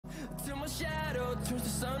shadow turns to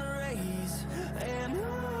sun rays, and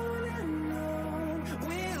on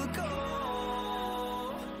we'll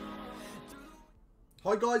go.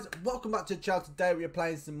 Hi guys, welcome back to the channel. Today we are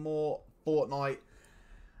playing some more Fortnite,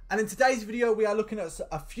 and in today's video we are looking at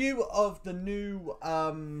a few of the new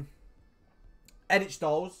edit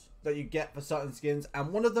styles that you get for certain skins,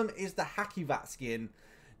 and one of them is the HACIVAT skin.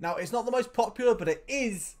 Now, it's not the most popular, but it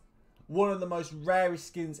is one of the most rarest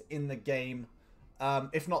skins in the game.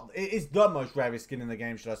 If not, it is the most rarest skin in the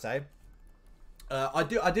game, should I say. I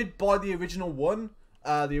did buy the original one,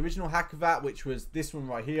 the original HACIVAT, which was this one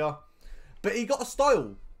right here. But he got a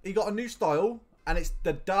style. He got a new style, and it's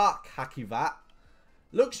the dark HACIVAT.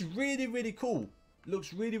 Looks really, really cool.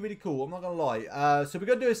 Looks really, really cool. I'm not going to lie. So we're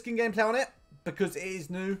going to do a skin gameplay on it, because it is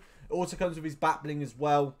new. It also comes with his back bling as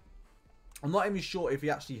well. I'm not even sure if he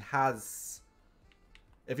actually has...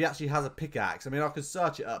 a pickaxe. I mean, I could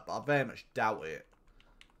search it up, but I very much doubt it.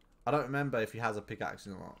 I don't remember if he has a pickaxe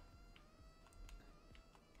or not.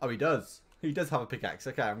 Oh, he does. He does have a pickaxe.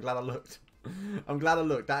 Okay, I'm glad I looked. I'm glad I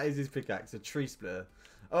looked. That is his pickaxe, a tree splitter.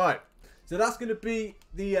 Alright, so that's going to be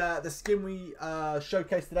the skin we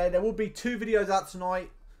showcase today. There will be 2 videos out tonight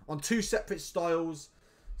on 2 separate styles.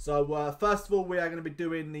 So, first of all, we are going to be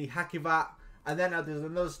doing the HACIVAT. And then there's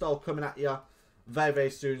another style coming at you very,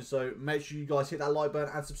 very soon. So make sure you guys hit that like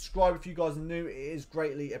button and subscribe if you guys are new. It is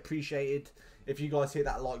greatly appreciated if you guys hit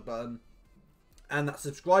that like button and that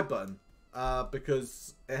subscribe button.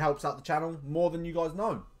 Because it helps out the channel more than you guys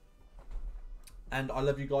know. And I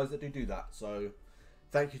love you guys that do that. So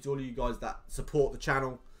thank you to all of you guys that support the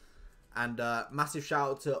channel. And massive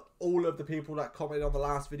shout out to all of the people that commented on the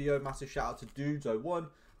last video. Massive shout out to Dudes01.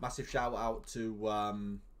 Massive shout out to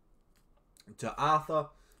Arthur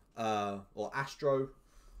or Astro.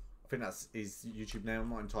 I think that's his YouTube name. I'm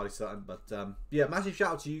not entirely certain, but yeah, massive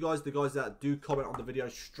shout out to you guys, the guys that do comment on the video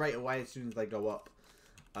straight away as soon as they go up.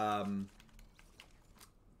 But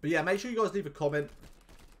yeah, make sure you guys leave a comment.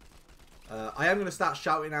 I am going to start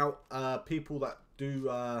shouting out people that do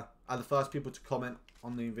are the first people to comment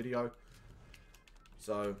on the video.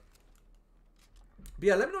 So, but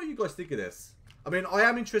yeah, let me know what you guys think of this. I mean, I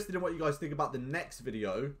am interested in what you guys think about the next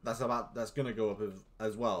video that's going to go up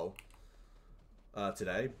as well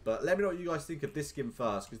today. But let me know what you guys think of this skin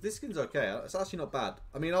first, because this skin's okay. It's actually not bad.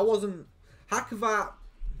 I mean, HACIVAT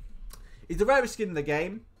is the rarest skin in the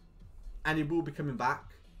game, and he will be coming back.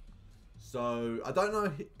 So, I don't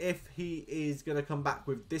know if he is going to come back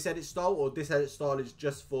with this edit style, or this edit style is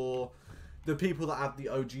just for the people that have the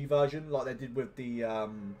OG version, like they did with the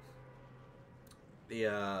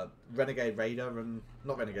Renegade Raider and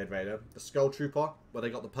not Renegade Raider, the Skull Trooper, where they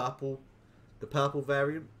got the purple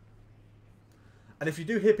variant. And if you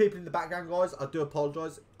do hear people in the background, guys, I do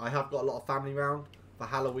apologise. I have got a lot of family round for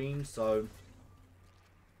Halloween, so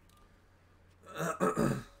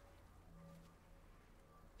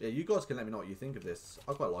yeah, you guys can let me know what you think of this.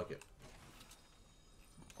 I quite like it.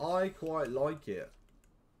 I quite like it.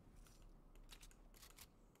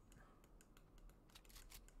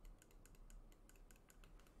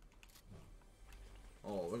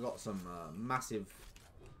 Oh, we've got some massive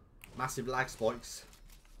lag spikes.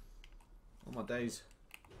 Oh my days.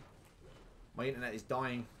 My internet is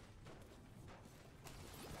dying.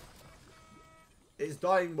 It's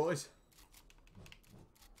dying, boys.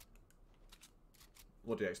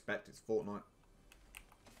 What do you expect? It's Fortnite.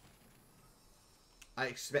 I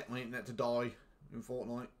expect my internet to die in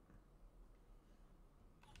Fortnite.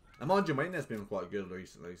 And mind you, my internet's been quite good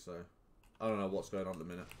recently, so I don't know what's going on at the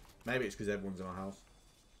minute. Maybe it's because everyone's in our house.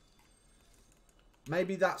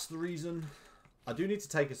 Maybe that's the reason. I do need to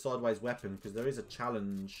take a sideways weapon because there is a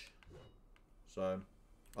challenge. So,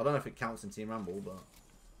 I don't know if it counts in Team Rumble, but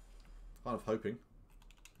kind of hoping.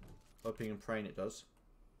 Hoping and praying it does.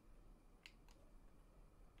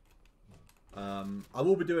 I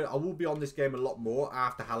will be on this game a lot more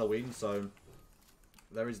after Halloween, so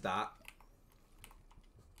there is that.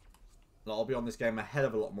 I'll be on this game a hell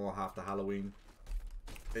of a lot more after Halloween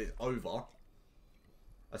is over.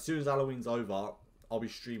 As soon as Halloween's over, I'll be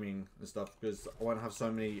streaming and stuff because I won't have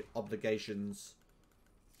so many obligations.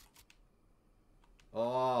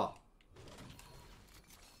 Oh,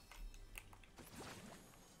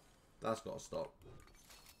 that's got to stop.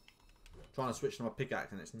 I'm trying to switch to my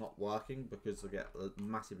pickaxe and it's not working because I get a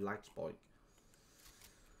massive lag spike.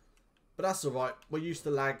 But that's alright. We're used to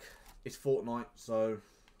lag. It's Fortnite, so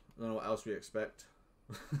I don't know what else we expect.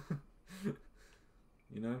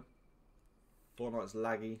 You know? Fortnite's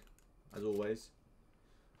laggy, as always.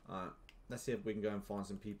 Alright, let's see if we can go and find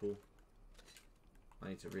some people. I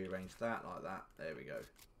need to rearrange that like that. There we go.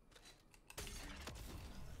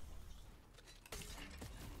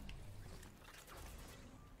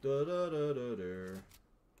 Da, da, da, da, da.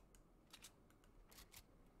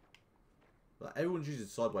 Like, everyone's using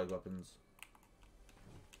sideways weapons.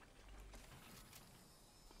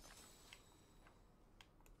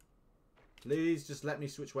 Please just let me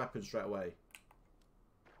switch weapons straight away.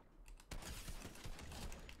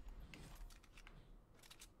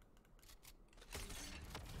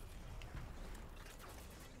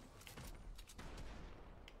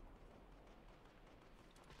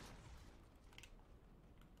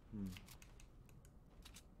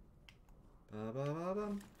 Ba ba ba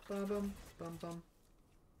bum ba bum bum bum.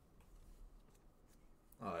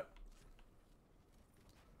 Alright.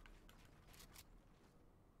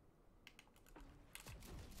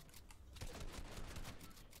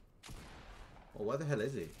 Oh, where the hell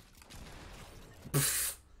is he?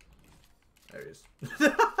 There he is.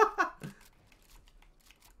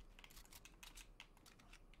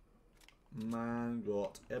 Man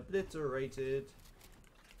got obliterated.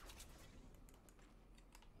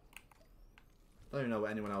 I don't even know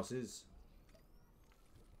where anyone else is.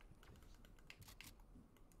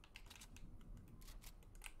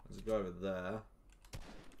 Let's go over there.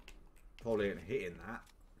 Probably ain't hitting that,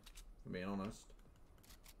 if I'm being honest.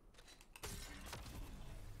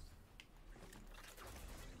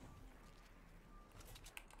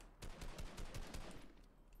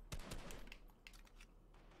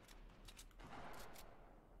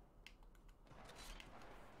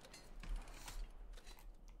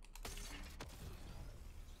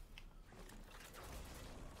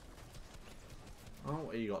 Oh,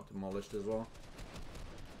 he got demolished as well.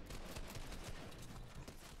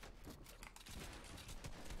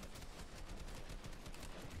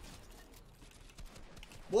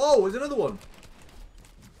 Whoa, there's another one.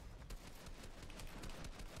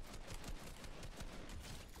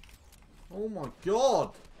 Oh my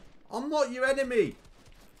god. I'm not your enemy.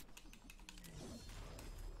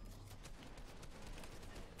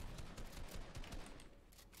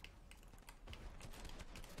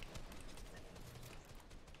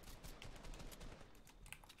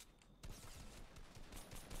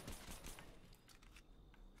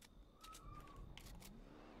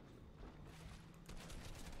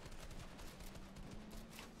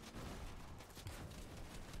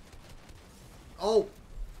 Oh,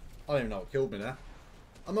 I don't even know what killed me there.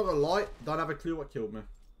 I'm not gonna lie, don't have a clue what killed me.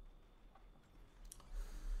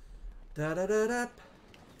 Da da da da.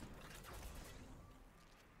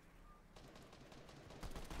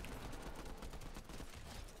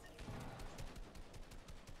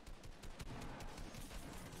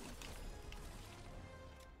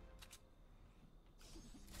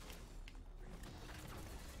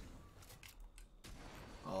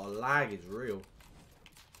 Oh, lag is real.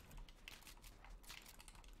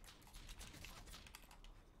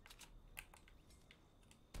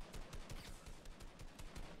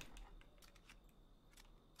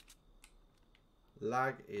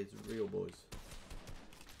 Lag is real, boys.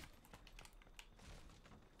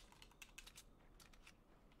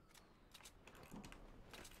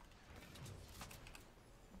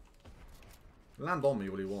 Land on me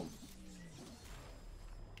all he wants.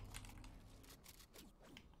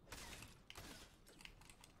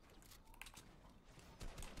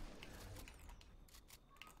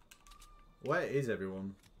 Where is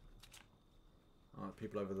everyone? Alright,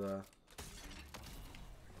 people over there.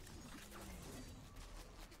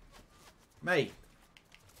 Mate.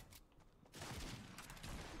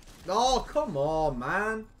 Oh, come on,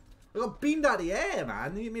 man. I got beamed out of the air,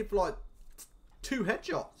 man. You hit me for like 2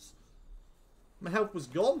 headshots. My health was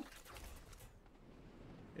gone.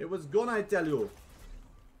 It was gone, I tell you.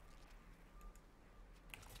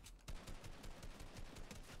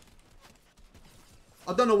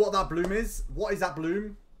 I don't know what that bloom is. What is that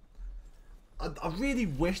bloom? I really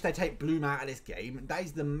wish they take bloom out of this game. That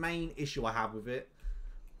is the main issue I have with it.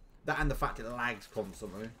 That and the fact it lags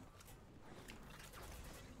constantly.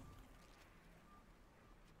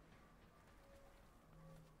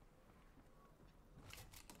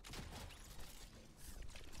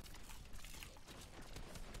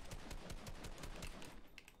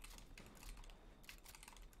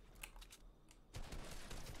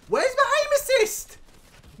 Where's my aim assist?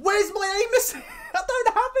 Where's my aim assist? I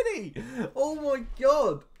don't have any. Oh my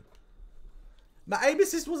god. My aim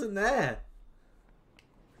assist wasn't there.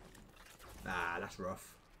 Nah, that's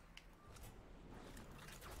rough.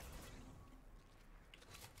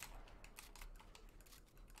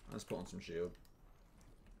 Let's put on some shield.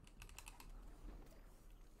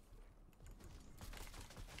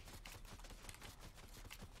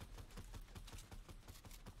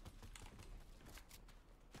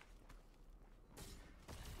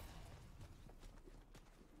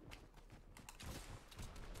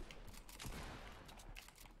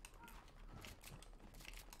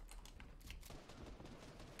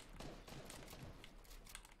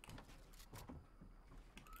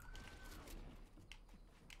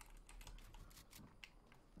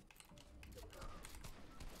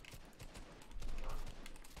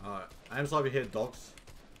 Alright. I'm sorry we hear dogs.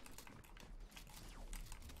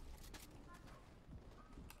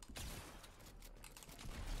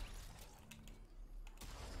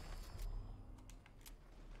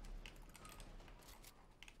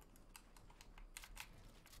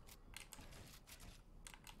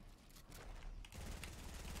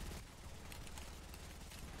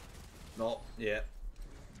 Not yet.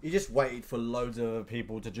 He just waited for loads of other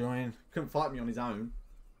people to join. Couldn't fight me on his own.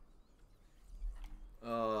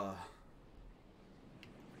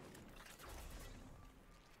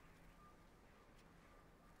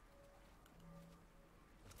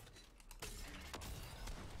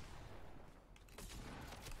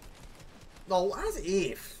 Oh, as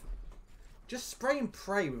if. Just spray and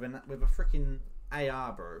pray with a freaking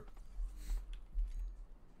AR, bro.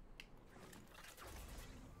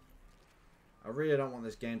 I really don't want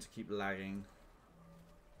this game to keep lagging.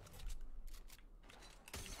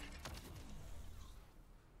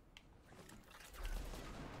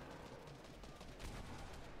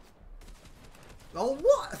 Oh,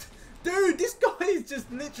 what? Dude, this guy is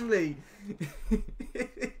just literally...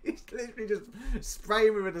 he's literally just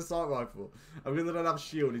spraying me with a assault rifle. I'm because I don't have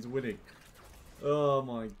shield, he's winning. Oh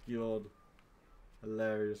my god.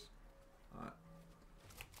 Hilarious. Alright.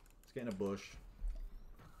 Let's get in a bush.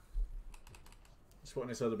 Just putting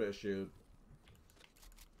this other bit of shield.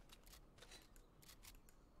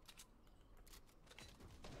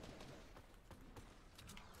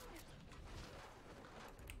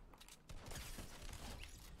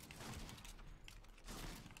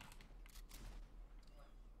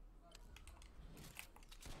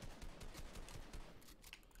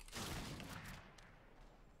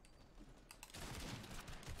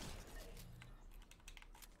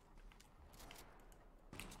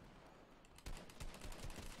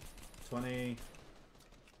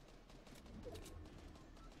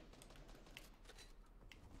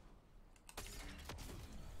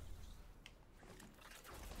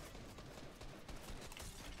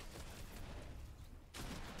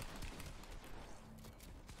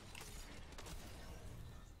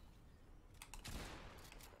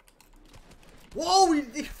 Whoa! He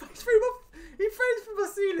threw from the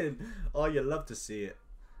ceiling. Oh, you love to see it.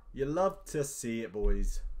 You love to see it,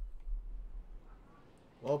 boys.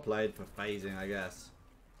 Well played for phasing, I guess.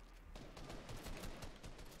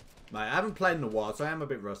 Mate, I haven't played in a while, so I am a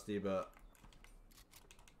bit rusty, but...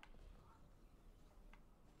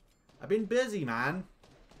 I've been busy, man.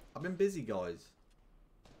 I've been busy, guys.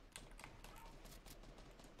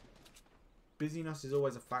 Busyness is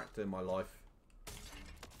always a factor in my life.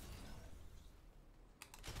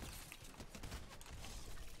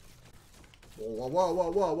 Whoa, whoa,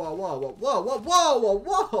 whoa, whoa, whoa, whoa, whoa, whoa, whoa, whoa,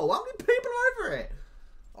 whoa, whoa! How many people are over it?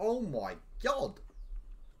 Oh my god.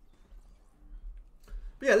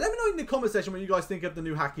 But yeah, let me know in the comment section what you guys think of the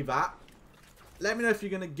new HACIVAT. Let me know if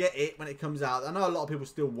you're going to get it when it comes out. I know a lot of people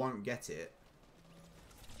still won't get it.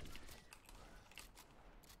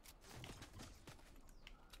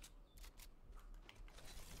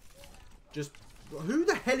 Just, who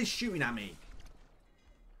the hell is shooting at me?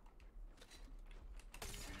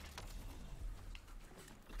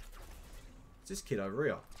 It's this kid over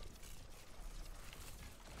here.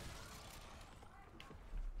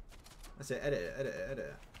 That's it, edit it, edit it,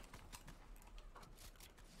 edit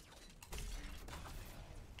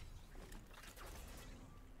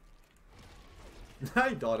it.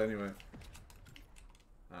 He died anyway.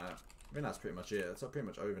 I think that's pretty much it. That's pretty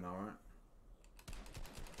much over now, right?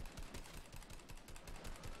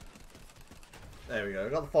 There we go.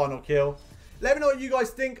 Got the final kill. Let me know what you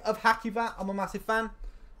guys think of HACIVAT. I'm a massive fan.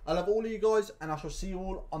 I love all of you guys, and I shall see you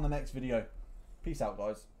all on the next video. Peace out,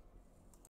 guys.